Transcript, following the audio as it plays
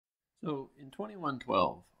So in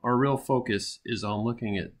 2112, our real focus is on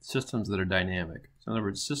looking at systems that are dynamic. So in other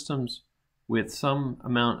words, systems with some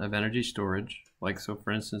amount of energy storage, like so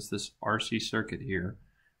for instance this RC circuit here,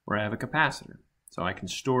 where I have a capacitor. So I can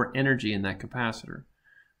store energy in that capacitor.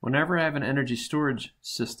 Whenever I have an energy storage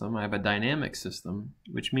system, I have a dynamic system,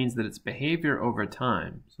 which means that its behavior over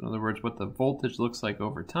time, so in other words, what the voltage looks like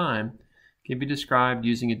over time, can be described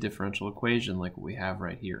using a differential equation like what we have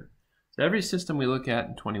right here. So every system we look at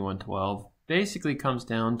in 2112 basically comes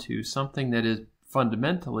down to something that is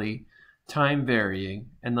fundamentally time varying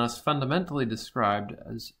and thus fundamentally described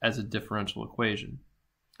as a differential equation.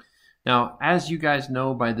 Now, as you guys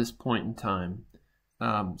know by this point in time,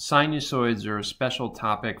 sinusoids are a special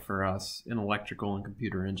topic for us in electrical and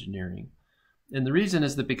computer engineering. And the reason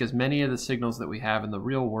is that because many of the signals that we have in the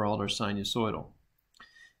real world are sinusoidal.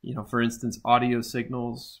 You know, for instance, audio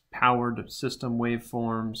signals, powered system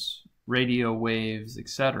waveforms, radio waves,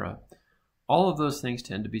 etc. All of those things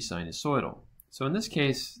tend to be sinusoidal. So in this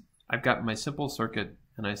case, I've got my simple circuit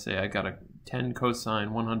and I say I got a 10 cosine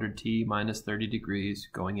 100t minus 30 degrees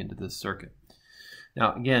going into this circuit.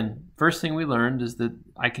 Now again, first thing we learned is that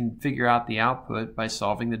I can figure out the output by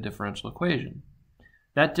solving the differential equation.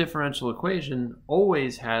 That differential equation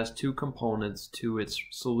always has two components to its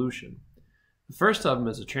solution. The first of them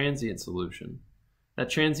is a transient solution. That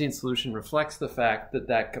transient solution reflects the fact that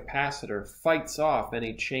that capacitor fights off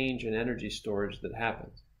any change in energy storage that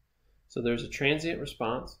happens. So there's a transient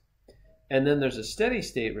response, and then there's a steady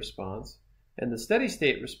state response, and the steady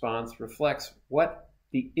state response reflects what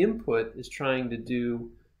the input is trying to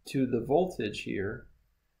do to the voltage here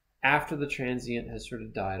after the transient has sort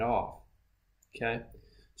of died off. Okay?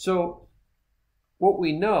 So what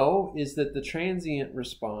we know is that the transient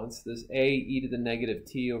response, this a e to the negative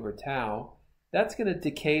t over tau, that's going to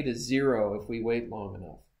decay to 0 if we wait long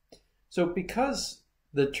enough. So because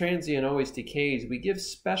the transient always decays, we give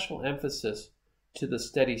special emphasis to the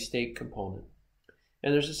steady state component.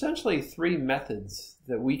 And there's essentially three methods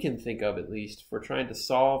that we can think of, at least, for trying to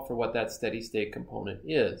solve for what that steady state component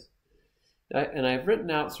is. And I've written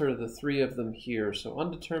out sort of the three of them here. So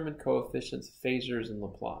undetermined coefficients, phasors, and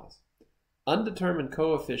Laplace. Undetermined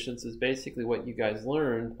coefficients is basically what you guys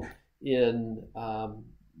learned in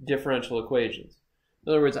differential equations.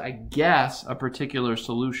 In other words, I guess a particular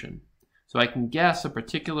solution. So I can guess a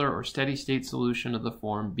particular or steady state solution of the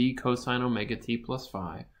form b cosine omega t plus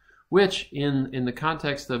phi, which in the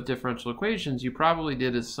context of differential equations you probably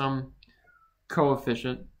did as some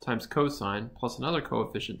coefficient times cosine plus another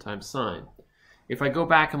coefficient times sine. If I go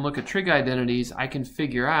back and look at trig identities, I can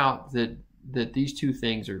figure out that these two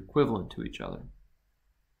things are equivalent to each other.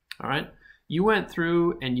 All right? You went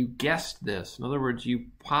through and you guessed this. In other words, you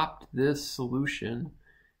popped this solution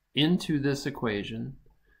into this equation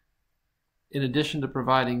in addition to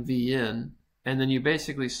providing v in, and then you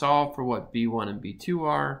basically solve for what b1 and b2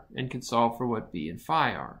 are and can solve for what b and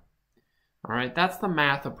phi are. All right, that's the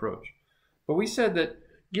math approach. But we said that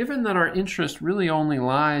given that our interest really only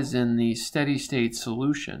lies in the steady state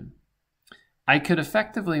solution, I could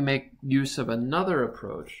effectively make use of another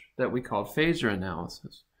approach that we called phasor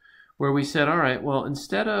analysis, where we said, all right, well,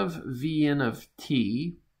 instead of v in of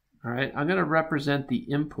t, all right, I'm going to represent the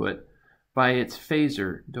input by its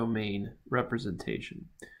phasor domain representation.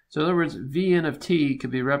 So in other words, v in of t could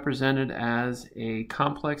be represented as a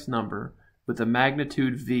complex number with a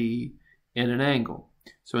magnitude v and an angle.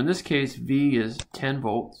 So in this case, v is 10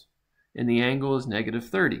 volts and the angle is negative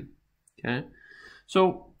 30. Okay?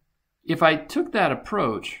 So if I took that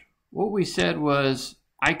approach, what we said was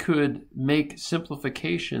I could make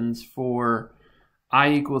simplifications for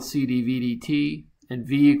I equals c dv dt and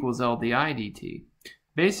v equals l di dt.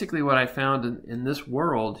 Basically what I found in this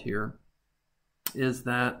world here is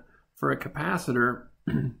that for a capacitor,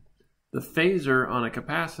 the phasor on a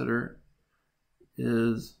capacitor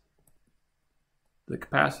is the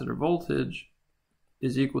capacitor voltage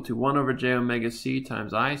is equal to 1 over j omega c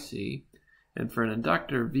times IC, and for an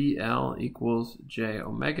inductor, VL equals j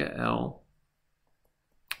omega L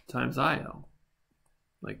times IL,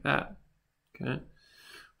 like that. Okay.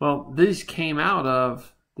 Well, these came out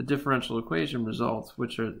of the differential equation results,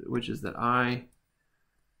 which is that I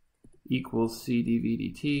equals c dv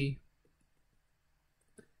dt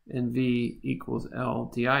and v equals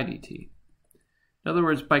L di dt. In other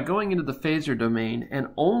words, by going into the phasor domain and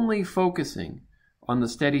only focusing on the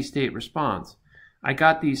steady state response, I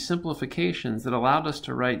got these simplifications that allowed us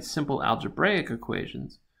to write simple algebraic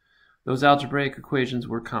equations. Those algebraic equations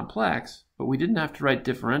were complex, but we didn't have to write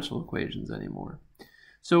differential equations anymore.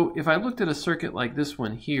 So if I looked at a circuit like this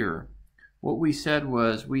one here, what we said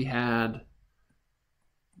was we had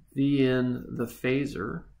V in the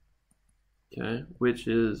phasor, okay, which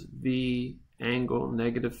is V angle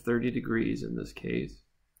negative 30 degrees in this case.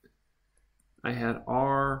 I had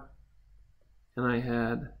R and I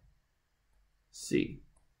had C.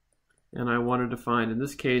 And I wanted to find, in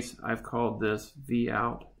this case, I've called this V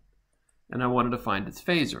out, and I wanted to find its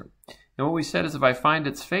phasor. And what we said is if I find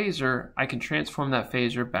its phasor, I can transform that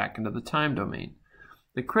phasor back into the time domain.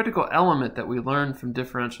 The critical element that we learned from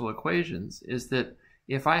differential equations is that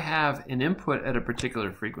if I have an input at a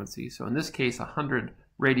particular frequency, so in this case 100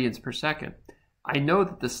 radians per second, I know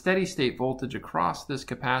that the steady state voltage across this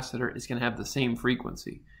capacitor is going to have the same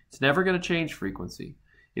frequency. It's never going to change frequency.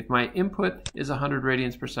 If my input is 100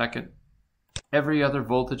 radians per second, every other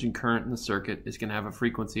voltage and current in the circuit is going to have a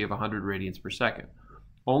frequency of 100 radians per second.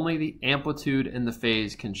 Only the amplitude and the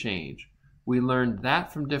phase can change. We learned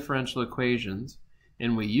that from differential equations,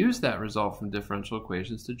 and we use that result from differential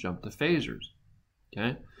equations to jump to phasors.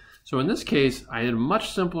 Okay? So in this case, I had a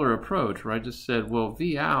much simpler approach where I just said, well,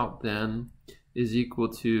 V out then is equal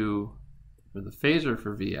to, or the phasor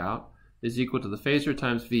for V out is equal to the phasor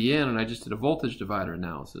times V in, and I just did a voltage divider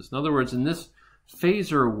analysis. In other words, in this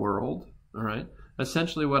phasor world, all right,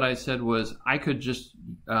 essentially what I said was I could just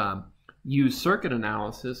use circuit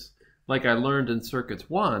analysis like I learned in circuits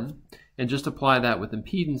 1 and just apply that with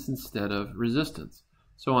impedance instead of resistance.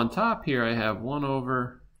 So on top here I have 1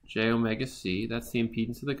 over j omega c, that's the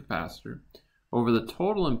impedance of the capacitor, over the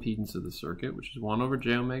total impedance of the circuit, which is 1 over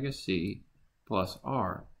j omega c plus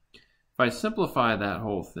r. If I simplify that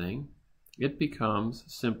whole thing, it becomes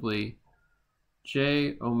simply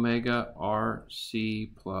j omega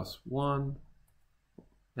rc plus 1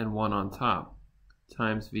 and 1 on top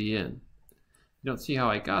times V in. You don't see how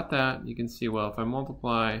I got that. You can see, well, if I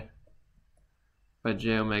multiply by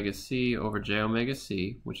j omega c over j omega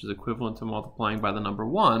c, which is equivalent to multiplying by the number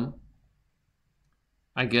 1,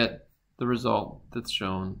 I get the result that's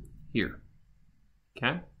shown here.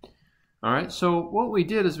 Okay? All right, so what we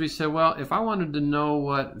did is we said, well, if I wanted to know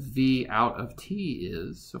what V out of t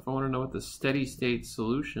is, so if I want to know what the steady state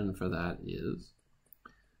solution for that is,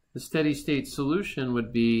 the steady state solution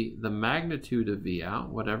would be the magnitude of V out,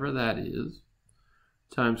 whatever that is,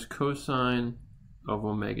 times cosine of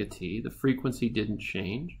omega t, the frequency didn't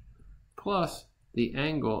change, plus the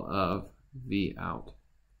angle of V out,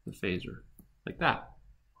 the phasor, like that.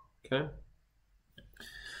 Okay?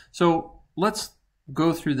 So let's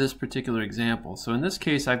go through this particular example. So in this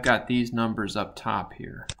case, I've got these numbers up top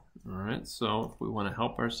here. All right, so if we want to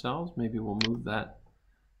help ourselves, maybe we'll move that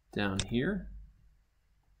down here.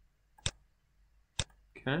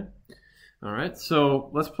 Okay. All right,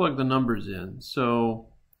 so let's plug the numbers in. So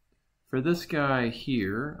for this guy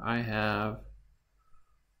here, I have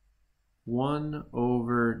 1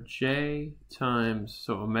 over j times,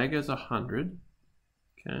 so omega is 100,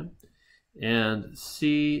 okay, and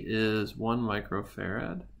C is 1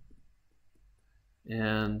 microfarad,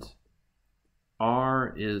 and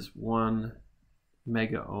R is 1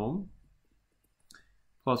 mega ohm,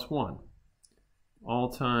 plus 1, all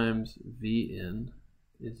times V in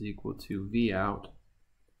is equal to V out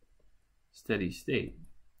steady state.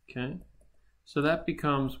 Okay, so that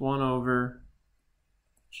becomes 1 over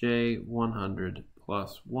j 100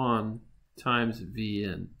 plus 1 times V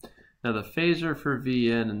in. Now the phasor for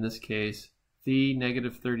V in this case, V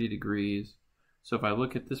negative 30 degrees. So if I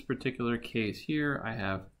look at this particular case here, I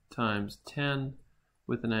have times 10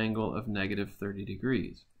 with an angle of negative 30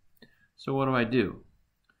 degrees. So what do?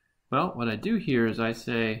 Well, what I do here is I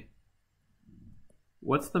say,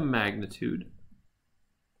 what's the magnitude,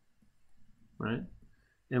 right?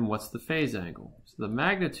 And what's the phase angle? So the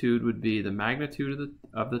magnitude would be the magnitude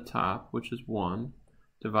of the top, which is 1,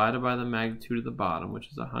 divided by the magnitude of the bottom, which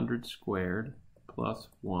is 100 squared plus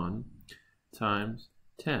 1 times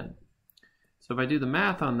 10. So if I do the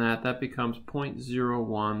math on that, that becomes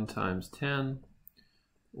 0.01 times 10,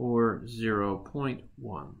 or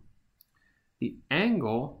 0.1. The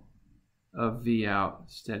angle of V out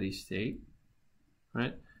steady state,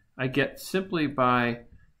 right, I get simply by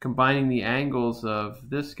combining the angles of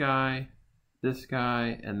this guy,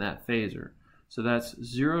 and that phasor. So that's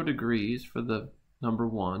 0 degrees for the number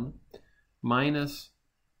 1, minus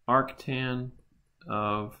arctan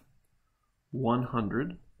of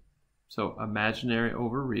 100, so imaginary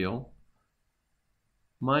over real,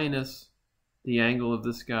 minus the angle of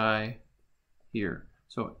this guy here.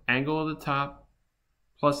 So angle of the top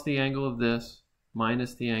plus the angle of this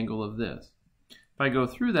minus the angle of this. If I go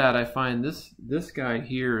through that, I find this guy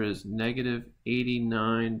here is negative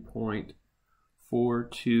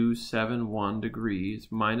 89.4271 degrees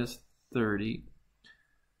minus 30.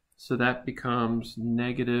 So that becomes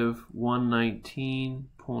negative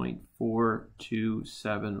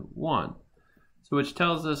 119.4271. So which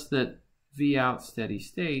tells us that V out steady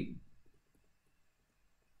state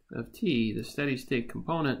of t, the steady state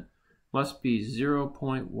component, must be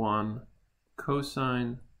 0.1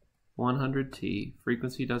 cosine 100t.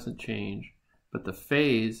 Frequency doesn't change, but the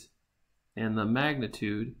phase and the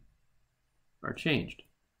magnitude are changed.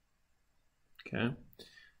 Okay.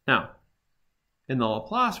 Now, in the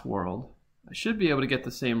Laplace world, I should be able to get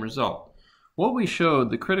the same result. What we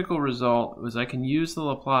showed, the critical result, was I can use the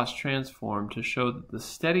Laplace transform to show that the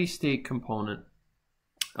steady state component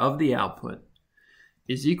of the output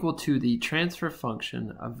is equal to the transfer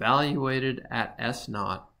function evaluated at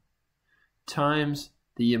S0 times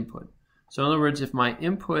the input. So in other words, if my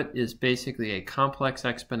input is basically a complex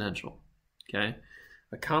exponential, okay,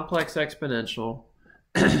 a complex exponential,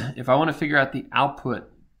 if I want to figure out the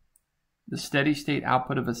output, the steady state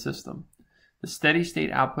output of a system, the steady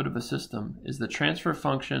state output of a system is the transfer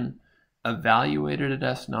function evaluated at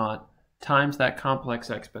S0 times that complex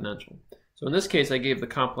exponential. So in this case, I gave the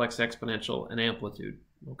complex exponential an amplitude,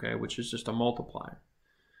 okay, which is just a multiplier.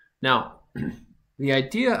 Now, the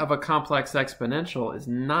idea of a complex exponential is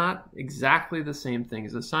not exactly the same thing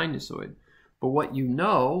as a sinusoid. But what you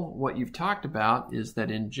know, what you've talked about, is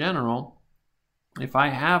that in general, if I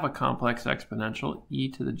have a complex exponential, e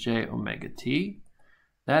to the j omega t,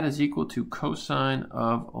 that is equal to cosine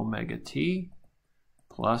of omega t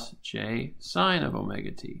plus j sine of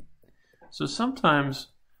omega t. So sometimes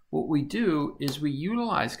what we do is we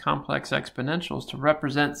utilize complex exponentials to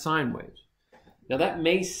represent sine waves. Now that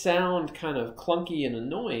may sound kind of clunky and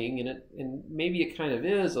annoying, and maybe it kind of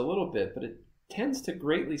is a little bit, but it tends to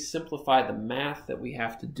greatly simplify the math that we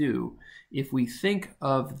have to do if we think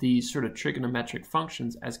of these sort of trigonometric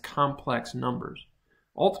functions as complex numbers.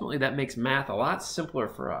 Ultimately, that makes math a lot simpler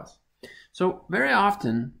for us. So very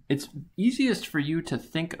often, it's easiest for you to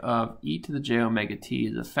think of e to the j omega t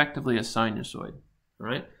as effectively a sinusoid. All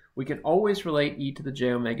right? We can always relate e to the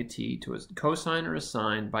j omega t to a cosine or a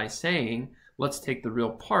sine by saying, let's take the real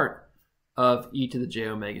part of e to the j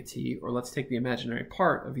omega t, or let's take the imaginary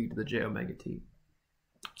part of e to the j omega t.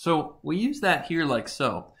 So we use that here like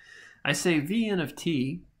so. I say Vn of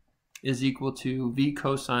t is equal to v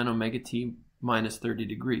cosine omega t minus 30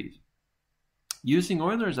 degrees. Using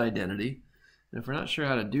Euler's identity, and if we're not sure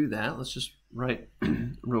how to do that, let's just write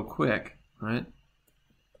real quick, right?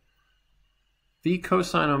 V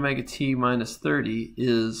cosine omega t minus 30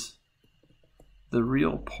 is the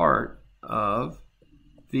real part of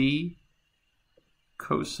v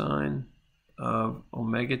cosine of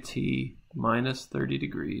omega t minus 30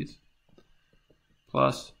 degrees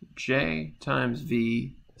plus j times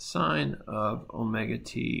v sine of omega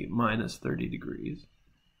t minus 30 degrees,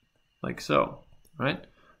 like so, right?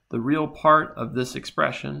 The real part of this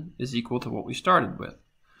expression is equal to what we started with.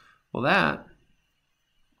 Well, that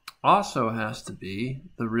also has to be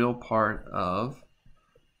the real part of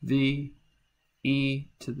v e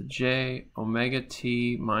to the j omega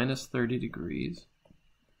t minus 30 degrees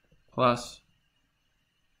plus,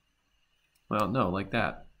 well, no, like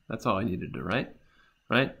that. That's all I needed to write,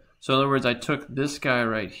 right? So in other words, I took this guy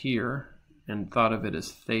right here and thought of it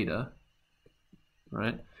as theta,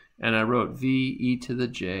 right? And I wrote v e to the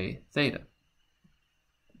j theta,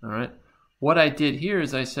 all right? What I did here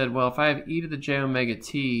is I said, well, if I have e to the j omega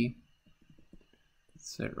t,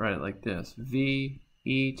 let's write it like this, v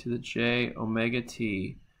e to the j omega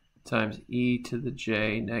t times e to the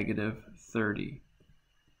j negative 30,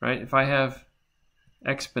 right? If I have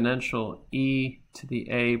exponential e to the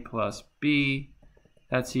a plus b,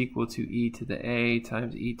 that's equal to e to the a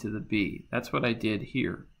times e to the b. That's what I did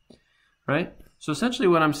here, right? So essentially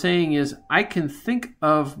what I'm saying is I can think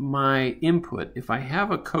of my input. If I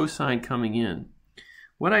have a cosine coming in,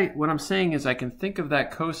 what I'm saying is I can think of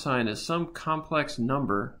that cosine as some complex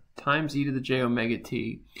number times e to the j omega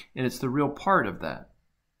t, and it's the real part of that,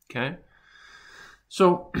 okay?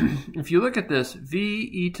 So if you look at this, v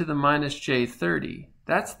e to the minus j 30,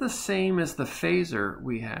 that's the same as the phasor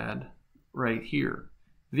we had right here.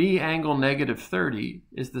 V angle negative 30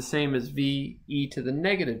 is the same as v e to the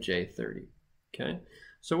negative j 30, okay?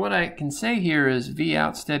 So what I can say here is v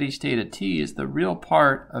out steady state of t is the real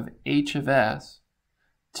part of h of s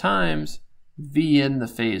times v in the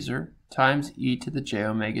phasor times e to the j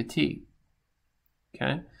omega t,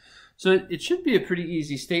 okay? So it should be a pretty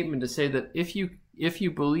easy statement to say that if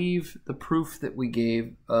you believe the proof that we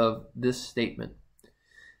gave of this statement,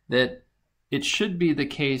 that it should be the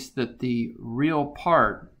case that the real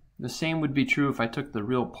part, the same would be true if I took the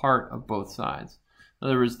real part of both sides. In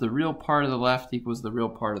other words, the real part of the left equals the real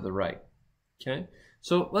part of the right. Okay?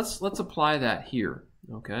 So let's apply that here.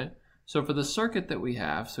 Okay? So for the circuit that we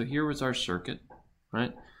have, so here was our circuit,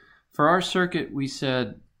 right? For our circuit, we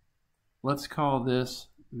said, let's call this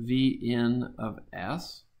V in of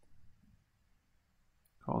S.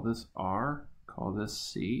 Call this R. Call this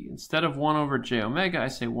C. Instead of 1 over j omega, I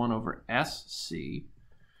say 1 over SC.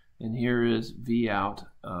 And here is V out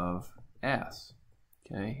of S.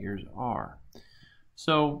 Okay, here's R.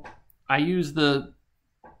 So I use the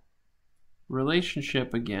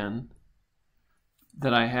relationship again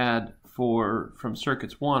that I had from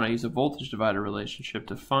circuits 1. I use a voltage divider relationship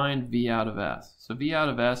to find V out of S. So V out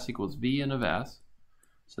of S equals V in of S.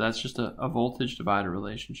 So that's just a voltage divider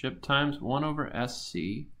relationship times 1 over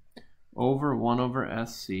SC over 1 over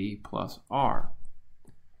SC plus R.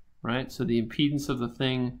 Right? So the impedance of the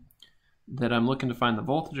thing that I'm looking to find the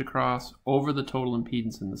voltage across over the total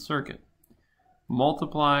impedance in the circuit.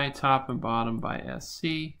 Multiply top and bottom by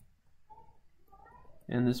SC,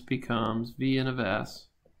 and this becomes V in of S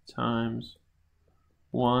times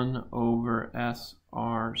 1 over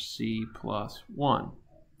SRC plus 1.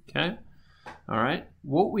 Okay? All right.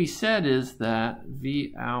 What we said is that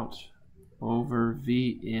V out over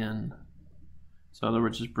V in, so in other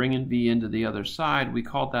words, just bringing V into the other side, we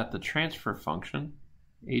called that the transfer function,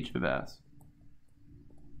 H of S.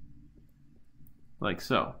 Like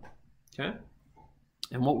so. Okay?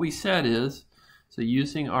 And what we said is, so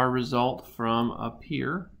using our result from up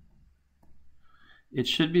here, it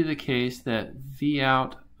should be the case that V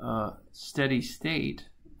out steady state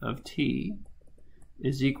of t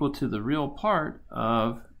is equal to the real part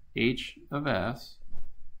of H of S.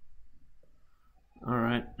 All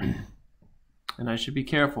right. And I should be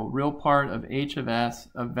careful. Real part of H of S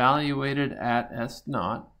evaluated at S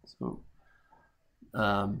naught. So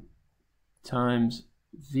times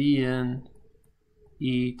V in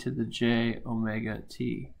e to the j omega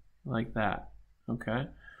t, like that, okay?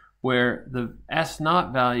 Where the S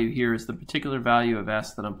naught value here is the particular value of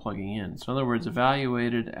S that I'm plugging in. So in other words,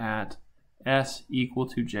 evaluated at S equal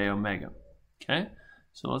to j omega, okay?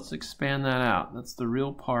 So let's expand that out. That's the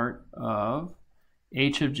real part of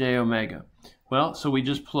H of j omega. Well, so we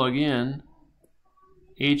just plug in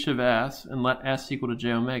H of S and let S equal to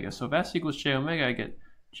j omega. So if S equals j omega, I get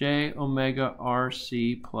j omega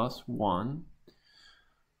RC plus 1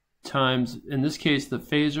 times, in this case, the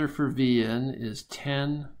phasor for V in is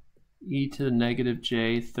 10 e to the negative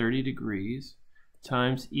j 30 degrees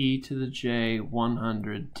times e to the j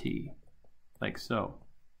 100 t, like so,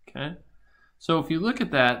 okay? So if you look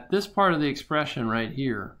at that, this part of the expression right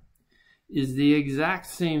here is the exact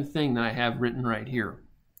same thing that I have written right here,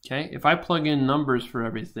 okay? If I plug in numbers for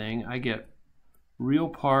everything, I get real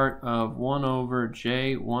part of 1 over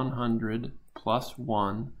j 100 plus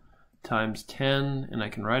 1 times 10, and I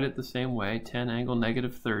can write it the same way, 10 angle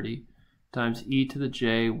negative 30 times e to the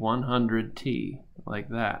j 100 t, like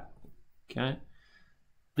that, okay?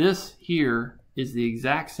 This here is the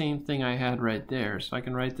exact same thing I had right there, so I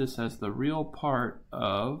can write this as the real part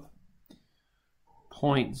of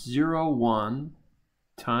 0.01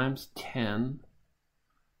 times 10,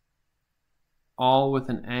 all with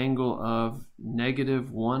an angle of negative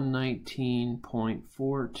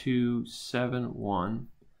 119.4271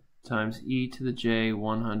 times e to the j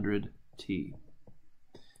 100 t.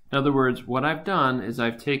 In other words, what I've done is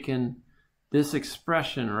I've taken this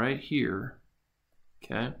expression right here,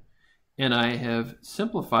 okay, and I have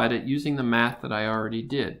simplified it using the math that I already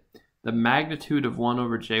did. The magnitude of 1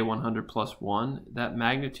 over j 100 plus 1, that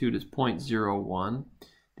magnitude is 0.01.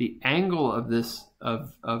 The angle of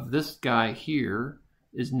this guy here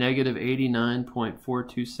is negative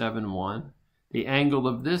 89.4271. The angle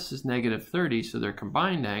of this is negative 30, so their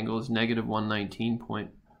combined angle is negative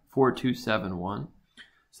 119.4271.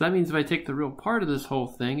 So that means if I take the real part of this whole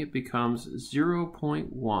thing, it becomes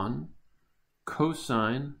 0.1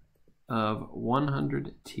 cosine of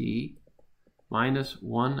 100t minus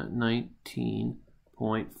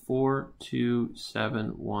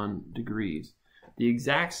 119.4271 degrees. The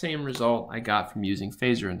exact same result I got from using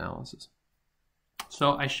phasor analysis.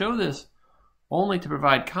 So I show this only to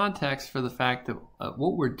provide context for the fact that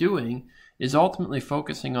what we're doing is ultimately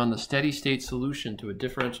focusing on the steady state solution to a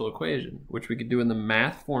differential equation, which we could do in the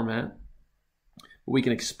math format. We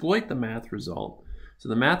can exploit the math result. So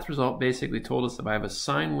the math result basically told us if I have a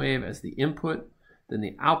sine wave as the input, then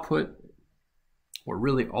the output, or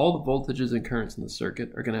really all the voltages and currents in the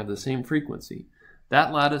circuit, are going to have the same frequency.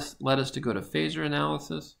 That led us to go to phasor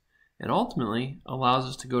analysis, and ultimately allows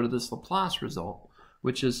us to go to this Laplace result,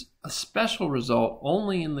 which is a special result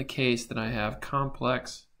only in the case that I have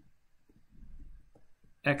complex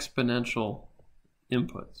exponential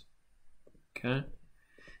inputs, okay?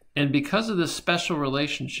 And because of this special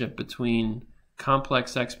relationship between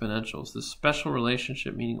complex exponentials, this special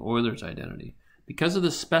relationship meaning Euler's identity, because of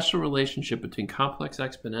the special relationship between complex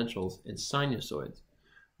exponentials and sinusoids,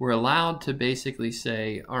 we're allowed to basically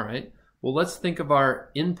say, all right, well, let's think of our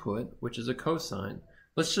input, which is a cosine.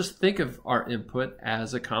 Let's just think of our input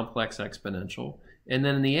as a complex exponential, and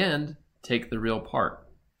then in the end, take the real part.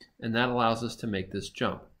 And that allows us to make this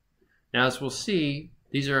jump. Now, as we'll see,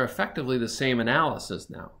 these are effectively the same analysis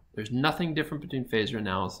now. There's nothing different between phasor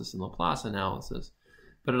analysis and Laplace analysis,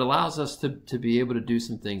 but it allows us to be able to do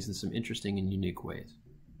some things in some interesting and unique ways.